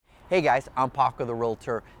Hey guys, I'm Paco the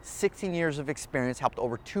Realtor. 16 years of experience, helped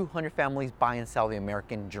over 200 families buy and sell the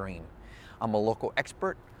American dream. I'm a local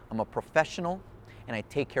expert, I'm a professional, and I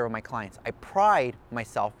take care of my clients. I pride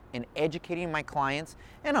myself in educating my clients,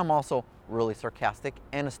 and I'm also really sarcastic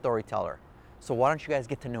and a storyteller. So why don't you guys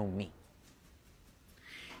get to know me?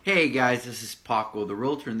 Hey guys, this is Paco the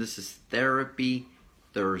Realtor, and this is Therapy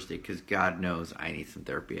Thursday, because God knows I need some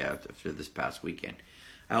therapy after this past weekend.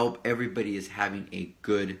 I hope everybody is having a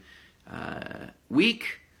good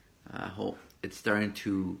week. I hope it's starting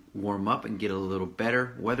to warm up and get a little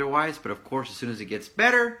better weather-wise, but of course, as soon as it gets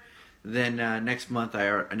better, then next week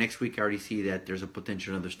I already see that there's a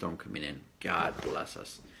potential another storm coming in. God bless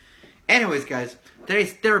us. Anyways, guys,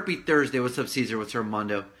 today's Therapy Thursday. What's up, Caesar? What's up,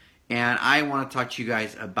 Armando? And I want to talk to you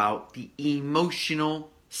guys about the emotional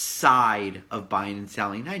side of buying and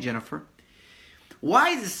selling. Hi, Jennifer. Why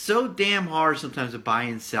is it so damn hard sometimes to buy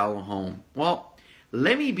and sell a home? Well,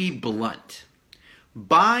 let me be blunt.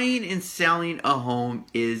 Buying and selling a home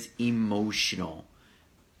is emotional.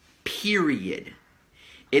 Period.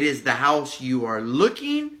 It is the house you are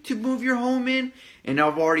looking to move your home in, and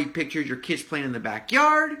I've already pictured your kids playing in the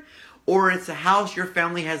backyard, or it's a house your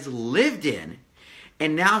family has lived in,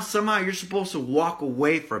 and now somehow you're supposed to walk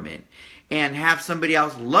away from it and have somebody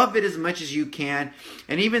else love it as much as you can.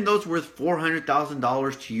 And even though it's worth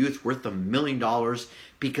 $400,000 to you, it's worth $1 million,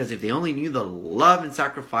 because if they only knew the love and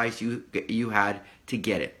sacrifice you had to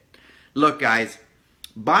get it. Look, guys,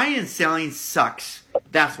 buying and selling sucks.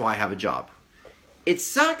 That's why I have a job. It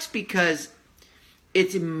sucks because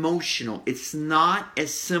it's emotional. It's not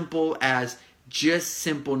as simple as just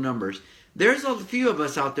simple numbers. There's a few of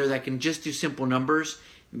us out there that can just do simple numbers,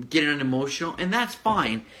 get unemotional, and that's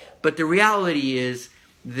fine. But the reality is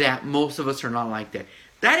that most of us are not like that.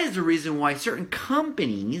 That is the reason why certain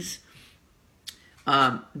companies,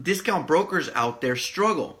 discount brokers out there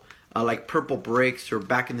struggle, like Purple Bricks, or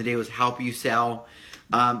back in the day was Help You Sell.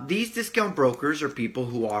 These discount brokers are people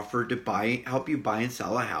who offer to help you buy and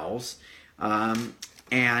sell a house,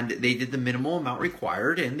 and they did the minimal amount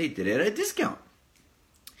required, and they did it at a discount.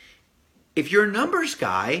 If you're a numbers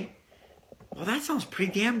guy, well, that sounds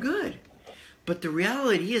pretty damn good. But the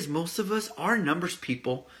reality is most of us are numbers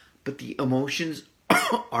people, but the emotions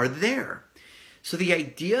are there. So the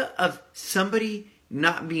idea of somebody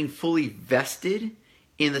not being fully vested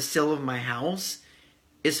in the sale of my house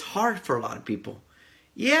is hard for a lot of people.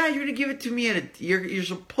 Yeah, you're going to give it to me you're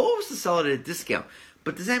supposed to sell it at a discount.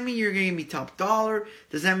 But does that mean you're going to give me top dollar?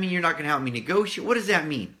 Does that mean you're not going to help me negotiate? What does that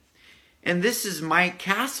mean? And this is my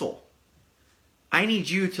castle. I need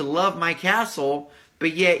you to love my castle,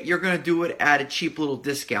 but yet you're going to do it at a cheap little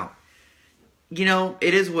discount. You know,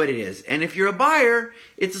 it is what it is. And if you're a buyer,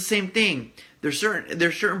 it's the same thing. There's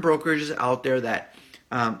certain brokerages out there that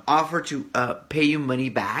offer to pay you money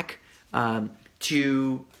back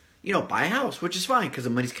to, buy a house, which is fine because the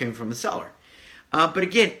money's coming from the seller. But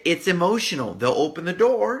again, it's emotional. They'll open the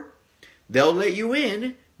door, they'll let you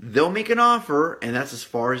in, they'll make an offer, and that's as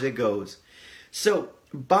far as it goes. So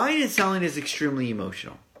buying and selling is extremely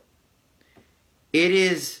emotional. It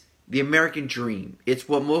is the American dream. It's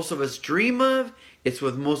what most of us dream of. It's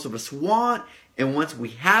what most of us want. And once we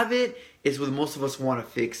have it, it's what most of us want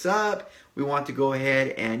to fix up. We want to go ahead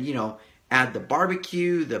and, add the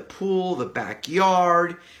barbecue, the pool, the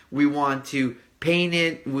backyard. We want to paint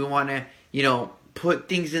it. We want to, put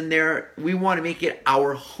things in there. We want to make it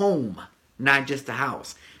our home, not just a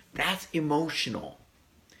house. That's emotional.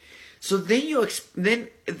 So then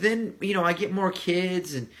I get more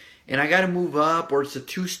kids and I got to move up, or it's a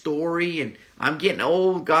 2-story and I'm getting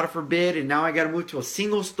old, God forbid, and now I got to move to a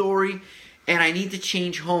single story and I need to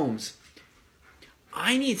change homes.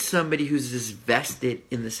 I need somebody who's as vested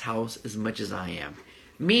in this house as much as I am.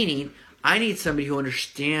 Meaning, I need somebody who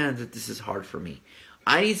understands that this is hard for me.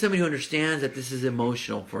 I need somebody who understands that this is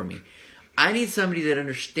emotional for me. I need somebody that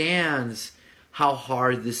understands how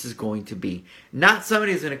hard this is going to be. Not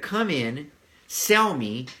somebody who's going to come in, sell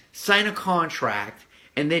me, sign a contract,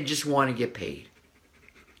 and then just want to get paid.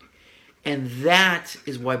 And that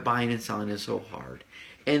is why buying and selling is so hard.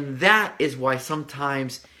 And that is why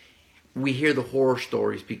sometimes we hear the horror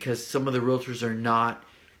stories, because some of the realtors are not,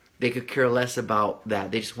 they could care less about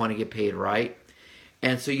that. They just want to get paid, right?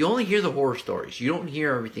 And so you only hear the horror stories. You don't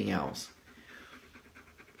hear everything else.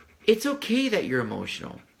 It's okay that you're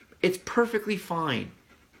emotional. It's perfectly fine.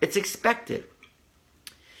 It's expected.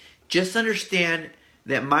 Just understand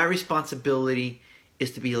that my responsibility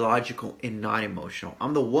is to be logical and not emotional.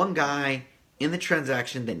 I'm the one guy in the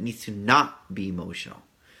transaction that needs to not be emotional.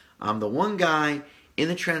 I'm the one guy in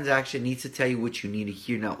the transaction that needs to tell you what you need to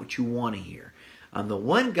hear, not what you want to hear. I'm the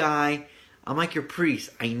one guy I'm like your priest.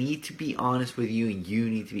 I need to be honest with you, and you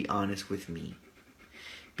need to be honest with me.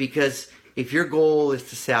 Because if your goal is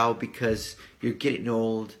to sell because you're getting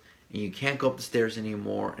old and you can't go up the stairs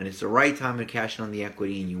anymore, and it's the right time to cash in on the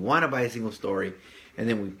equity, and you want to buy a single story, and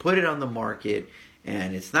then we put it on the market,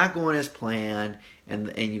 and it's not going as planned,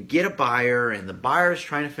 and you get a buyer, and the buyer is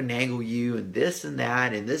trying to finagle you, and this and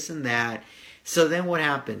that, and this and that. So then what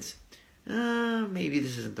happens? Maybe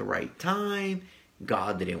this isn't the right time.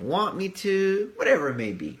 God didn't want me to. Whatever it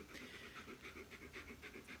may be.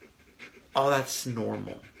 All that's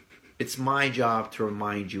normal. It's my job to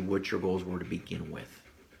remind you what your goals were to begin with.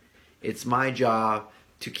 It's my job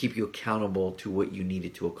to keep you accountable to what you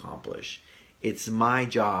needed to accomplish. It's my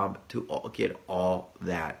job to get all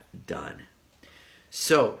that done.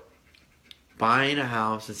 So, buying a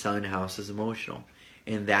house and selling a house is emotional.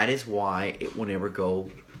 And that is why it won't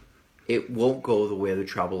go the way of the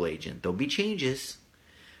travel agent. There'll be changes,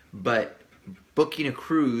 but booking a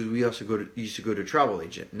cruise, we also used to go to a travel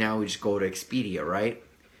agent. Now we just go to Expedia, right?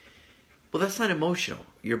 Well, that's not emotional.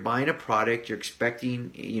 You're buying a product, you're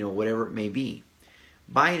expecting, whatever it may be.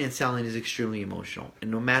 Buying and selling is extremely emotional.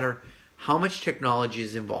 And no matter how much technology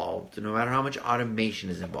is involved, no matter how much automation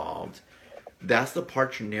is involved, that's the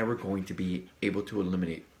part you're never going to be able to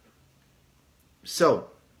eliminate. So,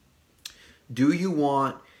 do you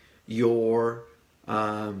want your,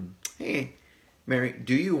 hey, Mary,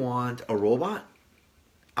 do you want a robot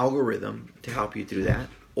algorithm to help you through that?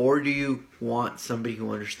 Or do you want somebody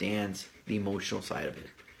who understands the emotional side of it?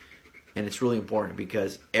 And it's really important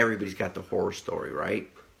because everybody's got the horror story, right?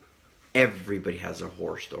 Everybody has a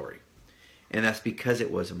horror story. And that's because it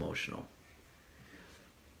was emotional.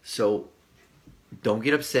 So don't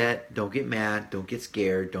get upset, don't get mad, don't get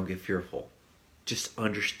scared, don't get fearful. Just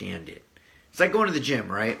understand it. It's like going to the gym,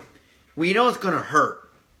 right? We know it's going to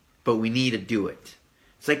hurt, but we need to do it.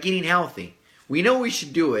 It's like eating healthy. We know we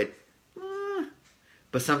should do it,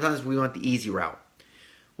 but sometimes we want the easy route.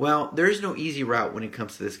 Well, there is no easy route when it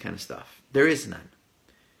comes to this kind of stuff. There is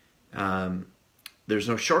none. There's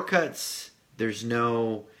no shortcuts. There's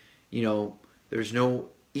no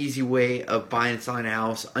easy way of buying and selling a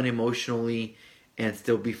house unemotionally and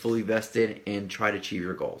still be fully vested and try to achieve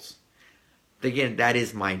your goals. Again, that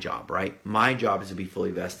is my job, right? My job is to be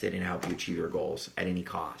fully vested and help you achieve your goals at any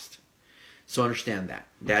cost. So understand that.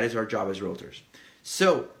 That is our job as realtors.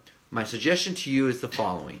 So my suggestion to you is the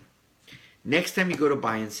following. Next time you go to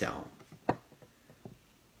buy and sell,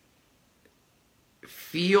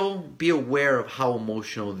 be aware of how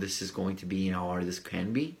emotional this is going to be and how hard this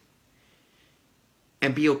can be.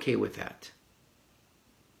 And be okay with that.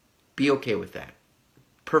 Be okay with that.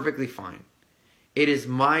 Perfectly fine. It is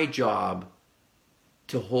my job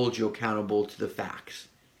to hold you accountable to the facts.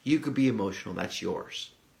 You could be emotional. That's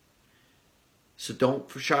yours. So don't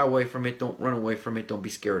shy away from it. Don't run away from it. Don't be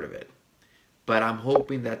scared of it. But I'm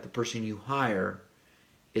hoping that the person you hire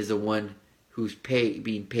is the one who's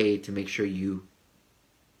being paid to make sure you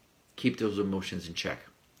keep those emotions in check.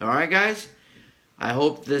 All right, guys? I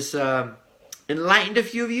hope this enlightened a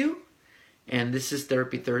few of you. And this is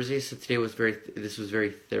Therapy Thursday, so today was very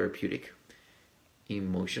therapeutic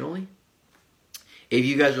emotionally. If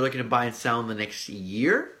you guys are looking to buy and sell in the next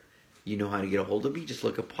year, you know how to get a hold of me. Just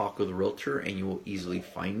look up Paco the Realtor and you will easily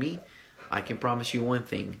find me. I can promise you one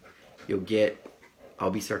thing. I'll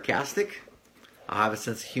be sarcastic. I'll have a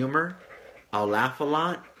sense of humor. I'll laugh a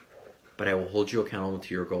lot. But I will hold you accountable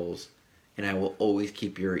to your goals. And I will always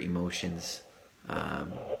keep your emotions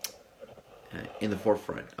in the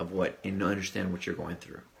forefront of and understand what you're going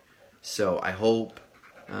through. So I hope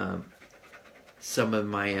some of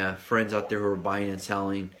my friends out there who are buying and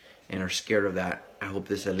selling and are scared of that, I hope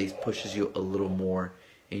this at least pushes you a little more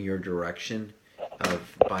in your direction of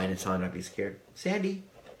buying and selling, not being scared. Sandy,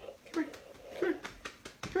 come here.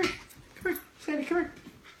 Sandy, come here.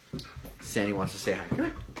 Sandy wants to say hi.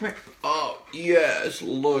 Come here. Oh, yes,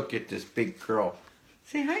 look at this big girl.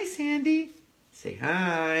 Say hi, Sandy. Say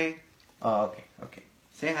hi. Oh, okay.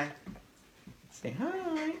 Say hi. Say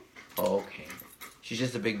hi. Okay. She's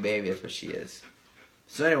just a big baby, that's what she is.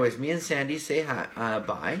 So anyways, me and Sandy say hi,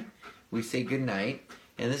 bye. We say good night.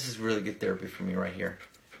 And this is really good therapy for me right here.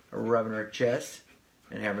 Rubbing her chest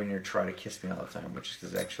and having her try to kiss me all the time, which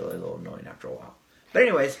is actually a little annoying after a while. But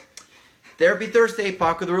anyways, Therapy Thursday,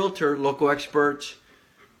 Paco the Realtor, local expert,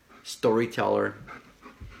 storyteller.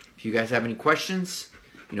 If you guys have any questions,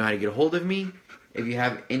 you know how to get a hold of me. If you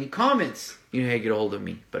have any comments, you know how to get a hold of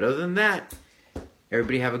me. But other than that,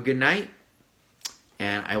 everybody have a good night.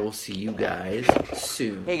 And I will see you guys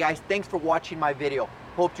soon. Hey guys, thanks for watching my video.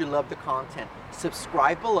 Hope you love the content.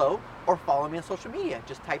 Subscribe below or follow me on social media.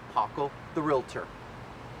 Just type Paco the Realtor.